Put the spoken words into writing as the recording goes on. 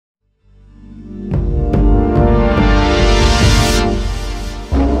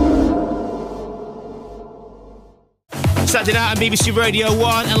Saturday night on BBC Radio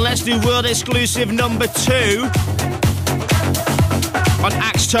 1, and let's do world exclusive number 2 on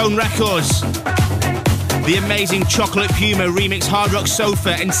Axtone Records. The amazing Chocolate Puma remix Hard Rock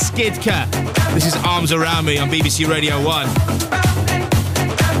Sofa and Skidka. This is Arms Around Me on BBC Radio 1.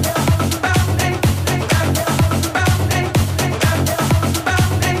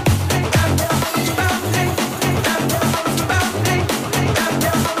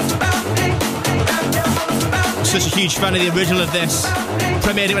 Such a huge fan of the original of this.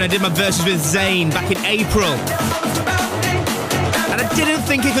 Premiered it when I did my verses with Zayn back in April. And I didn't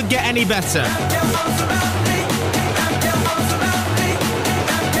think it could get any better.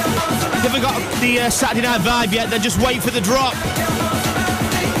 If you haven't got the Saturday night vibe yet, then just wait for the drop.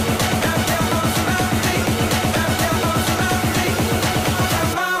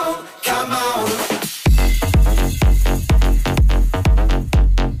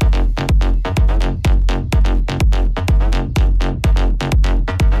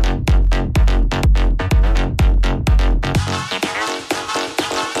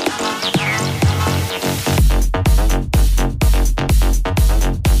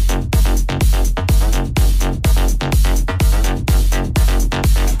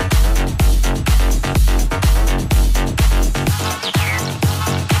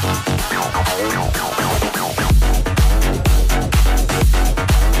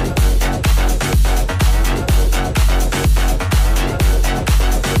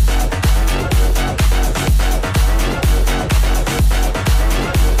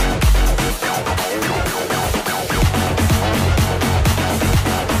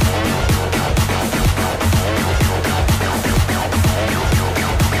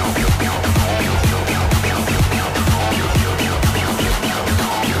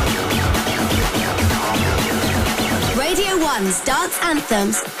 Dance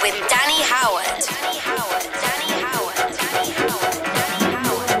Anthems with Danny Howard.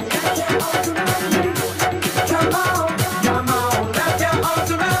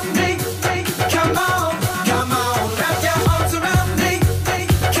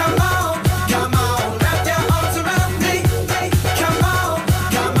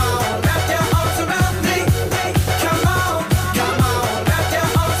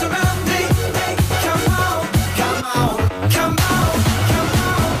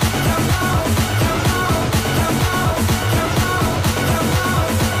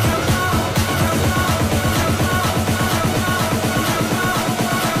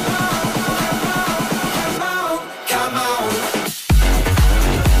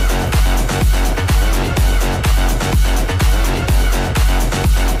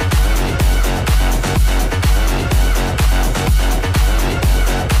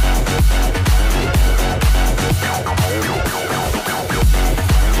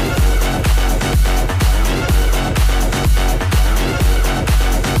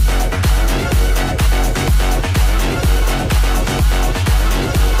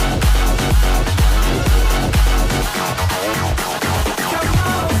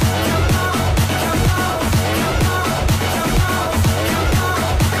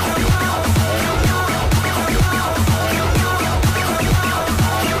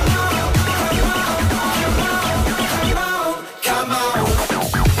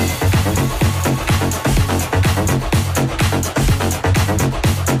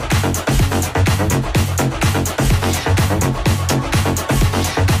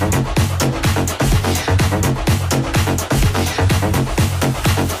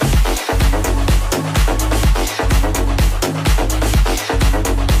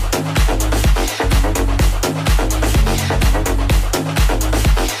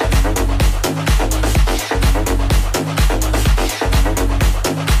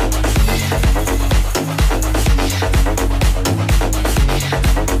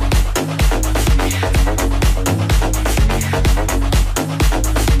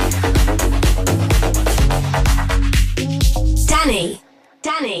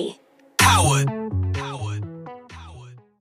 Danny Howard.